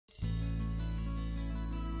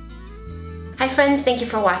Hi friends, thank you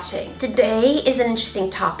for watching. Today is an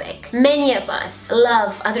interesting topic. Many of us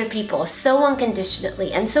love other people so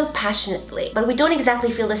unconditionally and so passionately, but we don't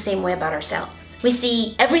exactly feel the same way about ourselves. We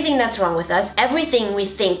see everything that's wrong with us, everything we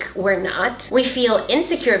think we're not. We feel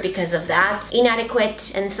insecure because of that,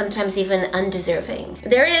 inadequate, and sometimes even undeserving.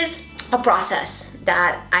 There is a process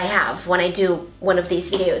that I have when I do one of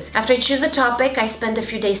these videos. After I choose a topic, I spend a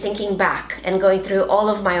few days thinking back and going through all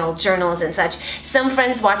of my old journals and such. Some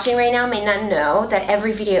friends watching right now may not know that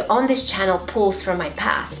every video on this channel pulls from my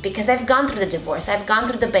past because I've gone through the divorce, I've gone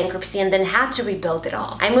through the bankruptcy and then had to rebuild it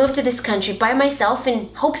all. I moved to this country by myself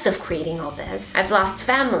in hopes of creating all this. I've lost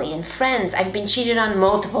family and friends, I've been cheated on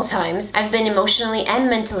multiple times, I've been emotionally and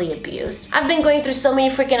mentally abused. I've been going through so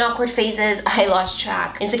many freaking awkward phases, I lost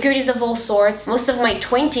track. Insecurities of all sorts. Most of my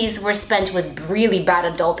 20s were spent with really bad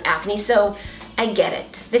adult acne, so I get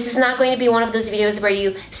it. This is not going to be one of those videos where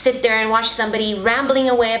you sit there and watch somebody rambling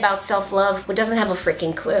away about self-love who doesn't have a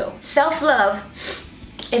freaking clue. Self-love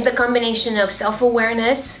is a combination of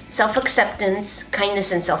self-awareness, self-acceptance,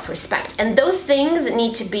 kindness, and self-respect. And those things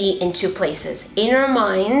need to be in two places. In our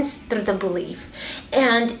minds, through the belief,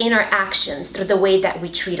 and in our actions, through the way that we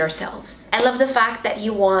treat ourselves. I love the fact that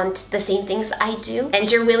you want the same things I do, and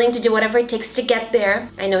you're willing to do whatever it takes to get there.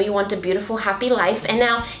 I know you want a beautiful, happy life, and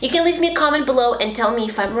now you can leave me a comment below and tell me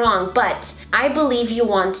if I'm wrong, but I believe you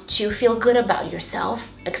want to feel good about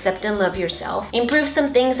yourself, accept and love yourself, improve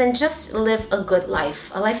some things, and just live a good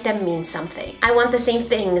life, a life that means something. I want the same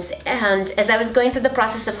things, and as I was going through the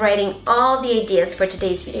process of writing all the ideas for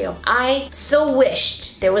today's video, I so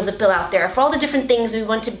wished there was a pill out there for all the different things we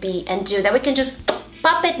want to be and do that we can just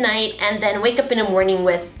pop at night and then wake up in the morning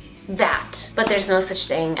with that. But there's no such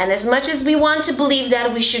thing. And as much as we want to believe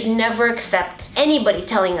that, we should never accept anybody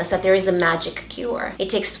telling us that there is a magic cure.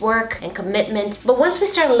 It takes work and commitment. But once we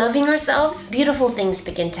start loving ourselves, beautiful things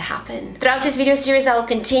begin to happen. Throughout this video series, I will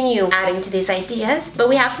continue adding to these ideas, but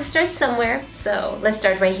we have to start somewhere. So let's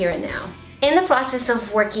start right here and now. In the process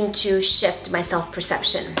of working to shift my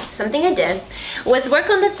self-perception, something I did was work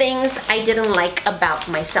on the things I didn't like about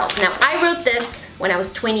myself. Now, I wrote this when I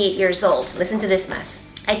was 28 years old. Listen to this mess.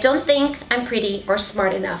 I don't think I'm pretty or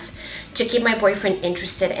smart enough to keep my boyfriend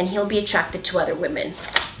interested, and he'll be attracted to other women.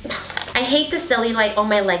 I hate the cellulite on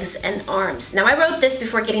my legs and arms. Now, I wrote this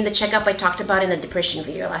before getting the checkup I talked about in the depression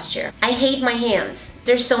video last year. I hate my hands.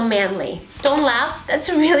 They're so manly. Don't laugh, that's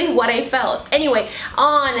really what I felt. Anyway,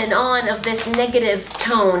 on and on of this negative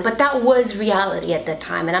tone, but that was reality at the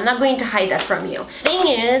time, and I'm not going to hide that from you. Thing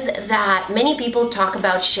is that many people talk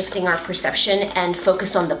about shifting our perception and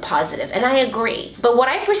focus on the positive, and I agree. But what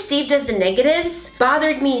I perceived as the negatives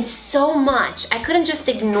bothered me so much, I couldn't just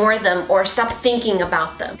ignore them or stop thinking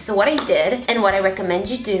about them. So what I did, and what I recommend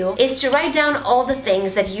you do, is to write down all the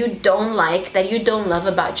things that you don't like, that you don't love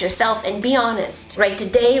about yourself, and be honest. Write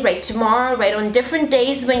today, write tomorrow, write on different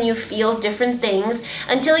days when you feel different things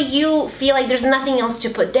until you feel like there's nothing else to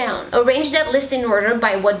put down. Arrange that list in order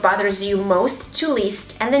by what bothers you most to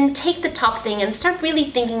least, and then take the top thing and start really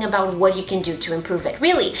thinking about what you can do to improve it.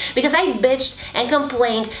 Really, because I bitched and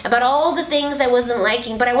complained about all the things I wasn't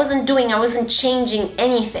liking, but I wasn't changing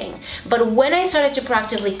anything. But when I started to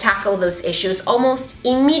proactively tackle those issues, almost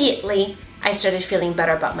immediately I started feeling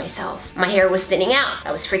better about myself. My hair was thinning out.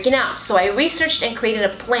 I was freaking out. So I researched and created a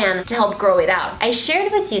plan to help grow it out. I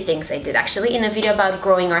shared with you things I did actually in a video about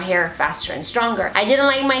growing our hair faster and stronger. I didn't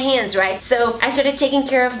like my hands, right? So I started taking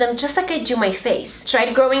care of them just like I do my face.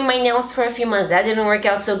 Tried growing my nails for a few months. That didn't work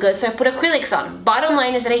out so good, so I put acrylics on. Bottom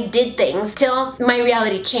line is that I did things till my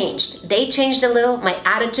reality changed. They changed a little, my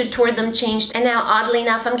attitude toward them changed, and now oddly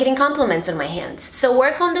enough, I'm getting compliments on my hands. So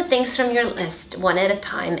work on the things from your list one at a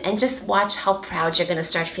time and just watch how proud you're gonna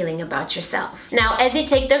start feeling about yourself. Now, as you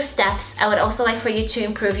take those steps, I would also like for you to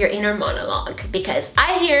improve your inner monologue, because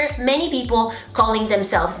I hear many people calling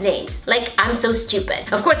themselves names, like I'm so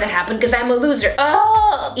stupid. Of course that happened because I'm a loser.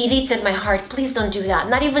 Oh, it eats at my heart. Please don't do that.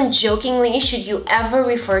 Not even jokingly should you ever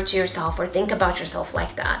refer to yourself or think about yourself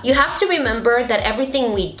like that. You have to remember that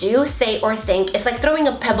everything we do, say, or think is like throwing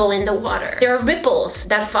a pebble in the water. There are ripples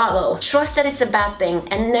that follow. Trust that it's a bad thing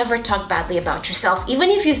and never talk badly about yourself. Even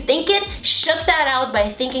if you think it, shut that out by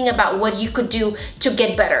thinking about what you could do to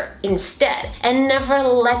get better instead, and never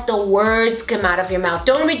let the words come out of your mouth.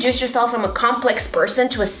 Don't reduce yourself from a complex person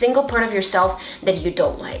to a single part of yourself that you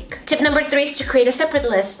don't like. Tip number 3 is to create a separate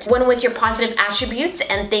list, one with your positive attributes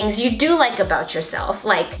and things you do like about yourself.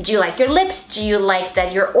 Like, do you like your lips? Do you like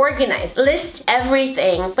that you're organized? List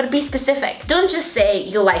everything, but be specific. Don't just say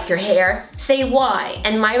you like your hair, say why.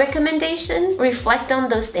 And my recommendation, reflect on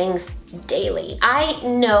those things daily. I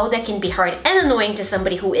know that can be hard and annoying to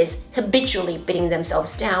somebody who is habitually beating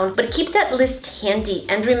themselves down, but keep that list handy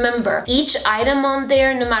and remember, each item on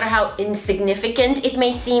there, no matter how insignificant it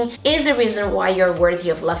may seem, is a reason why you're worthy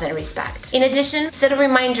of love and respect. In addition, set a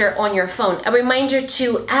reminder on your phone, a reminder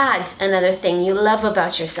to add another thing you love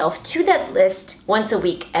about yourself to that list once a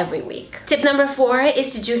week, every week. Tip number 4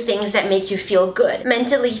 is to do things that make you feel good.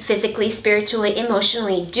 Mentally, physically, spiritually,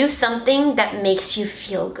 emotionally, do something that makes you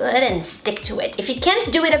feel good and stick to it. If you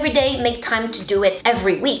can't do it every day, make time to do it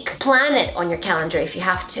every week. Plan it on your calendar if you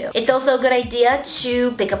have to. It's also a good idea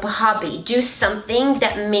to pick up a hobby. Do something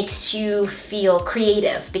that makes you feel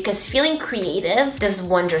creative, because feeling creative does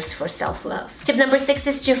wonders for self-love. Tip number 6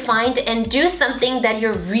 is to find and do something that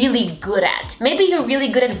you're really good at. Maybe you're really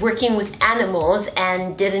good at working with animals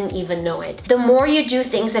and didn't even know it. The more you do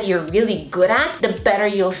things that you're really good at, the better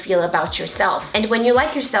you'll feel about yourself. And when you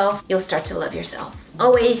like yourself, you'll start to love yourself.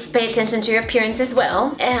 Always pay attention to your appearance as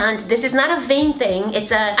well. And this is not a vain thing. It's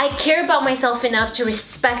a I care about myself enough to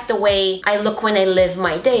respect the way I look when I live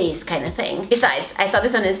my days kind of thing. Besides, I saw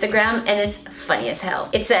this on Instagram and it's funny as hell.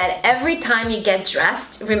 It said, every time you get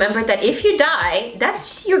dressed, remember that if you die,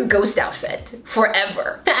 that's your ghost outfit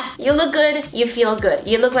forever. You look good, you feel good.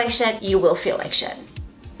 You look like shit, you will feel like shit.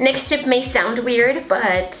 Next tip may sound weird,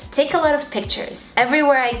 but take a lot of pictures.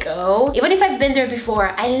 Everywhere I go, even if I've been there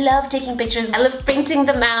before, I love taking pictures. I love printing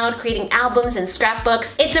them out, creating albums and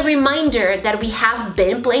scrapbooks. It's a reminder that we have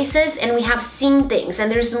been places and we have seen things,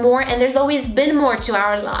 and there's more, and there's always been more to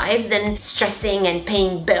our lives than stressing and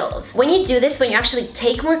paying bills. When you do this, when you actually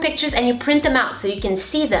take more pictures and you print them out so you can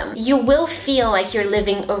see them, you will feel like you're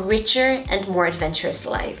living a richer and more adventurous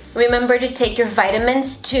life. Remember to take your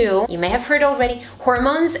vitamins too. You may have heard already,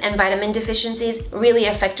 hormones and vitamin deficiencies really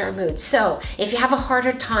affect our mood. So if you have a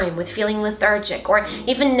harder time with feeling lethargic or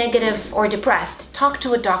even negative or depressed, talk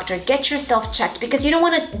to a doctor, get yourself checked, because you don't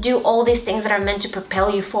want to do all these things that are meant to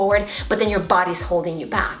propel you forward, but then your body's holding you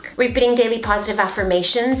back. Repeating daily positive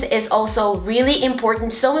affirmations is also really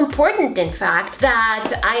important, so important in fact,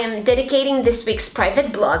 that I am dedicating this week's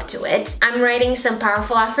private blog to it. I'm writing some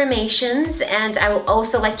powerful affirmations, and I will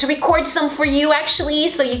also like to record some for you actually,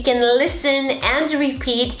 so you can listen and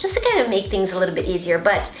repeat, just to kind of make things a little bit easier,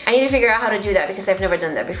 but I need to figure out how to do that because I've never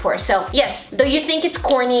done that before. So yes, though you think it's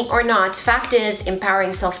corny or not, fact is,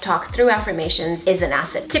 empowering self-talk through affirmations is an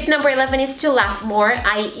asset. Tip number 11 is to laugh more,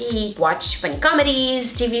 i.e. watch funny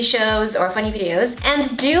comedies, TV shows, or funny videos,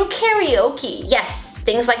 and do karaoke. Yes,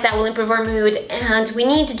 things like that will improve our mood, and we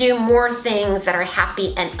need to do more things that are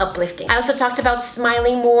happy and uplifting. I also talked about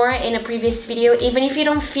smiling more in a previous video. Even if you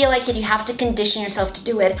don't feel like it, you have to condition yourself to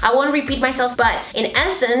do it. I won't repeat myself, but in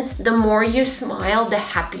essence, the more you smile, the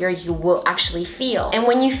happier you will actually feel. And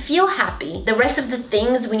when you feel happy, the rest of the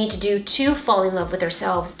things we need to do to fall in love with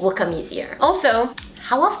ourselves will come easier. Also,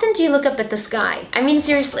 how often do you look up at the sky? I mean,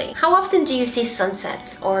 seriously, how often do you see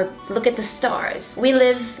sunsets or look at the stars? We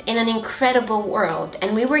live in an incredible world,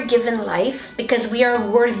 and we were given life because we are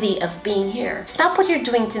worthy of being here. Stop what you're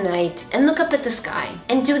doing tonight and look up at the sky,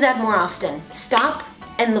 and do that more often. Stop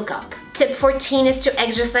and look up. Tip 14 is to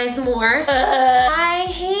exercise more. I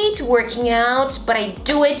hate working out, but I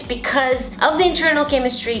do it because of the internal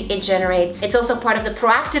chemistry it generates. It's also part of the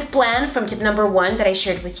proactive plan from tip number 1 that I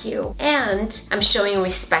shared with you. And I'm showing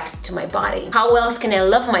respect to my body. How else can I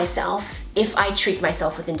love myself if I treat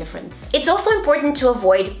myself with indifference? It's also important to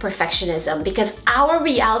avoid perfectionism, because our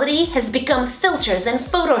reality has become filters and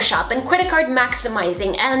Photoshop and credit card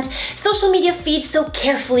maximizing and social media feeds so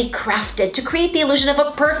carefully crafted to create the illusion of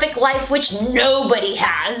a perfect life, which nobody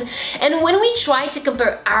has. And when we try to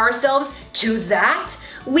compare ourselves to that,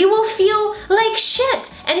 we will feel like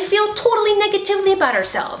shit and feel totally negatively about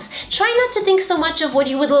ourselves. Try not to think so much of what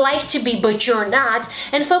you would like to be but you're not,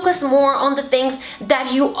 and focus more on the things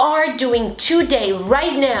that you are doing today,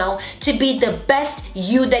 right now, to be the best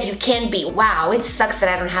you that you can be. Wow, it sucks that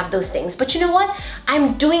I don't have those things, but you know what?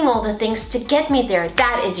 I'm doing all the things to get me there.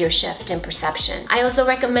 That is your shift in perception. I also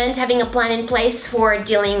recommend having a plan in place for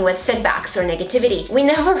dealing with setbacks or negativity. We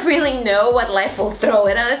never really know what life will throw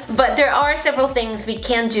at us, but there are several things we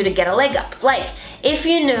can do to get a leg up. Like, if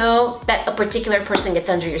you know that a particular person gets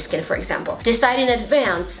under your skin, for example, decide in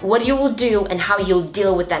advance what you will do and how you'll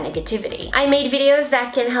deal with that negativity. I made videos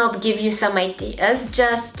that can help give you some ideas.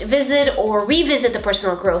 Just visit or revisit the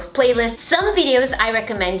personal growth playlist. Some videos I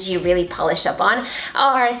recommend you really polish up on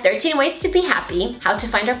are 13 ways to be happy, how to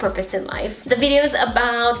find our purpose in life, the videos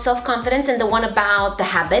about self-confidence, and the one about the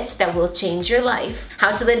habits that will change your life,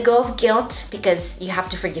 how to let go of guilt because you have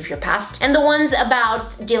to forgive your past, and the ones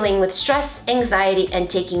about dealing with stress, anxiety, anxiety and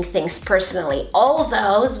taking things personally. All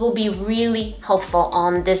those will be really helpful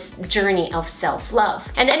on this journey of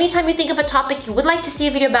self-love. And anytime you think of a topic you would like to see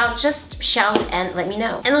a video about, just shout and let me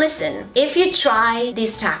know. And listen, if you try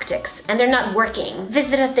these tactics and they're not working,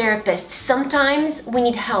 visit a therapist. Sometimes we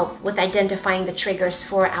need help with identifying the triggers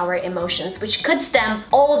for our emotions, which could stem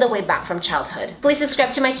all the way back from childhood. Please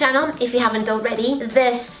subscribe to my channel if you haven't already.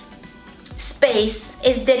 This space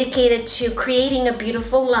is dedicated to creating a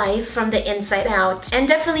beautiful life from the inside out. And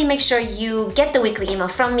definitely make sure you get the weekly email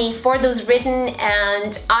from me for those written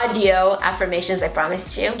and audio affirmations I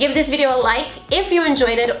promised you. Give this video a like if you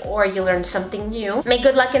enjoyed it or you learned something new. May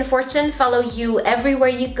good luck and fortune follow you everywhere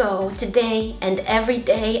you go, today and every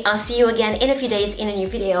day. I'll see you again in a few days in a new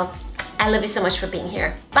video. I love you so much for being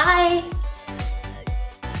here. Bye!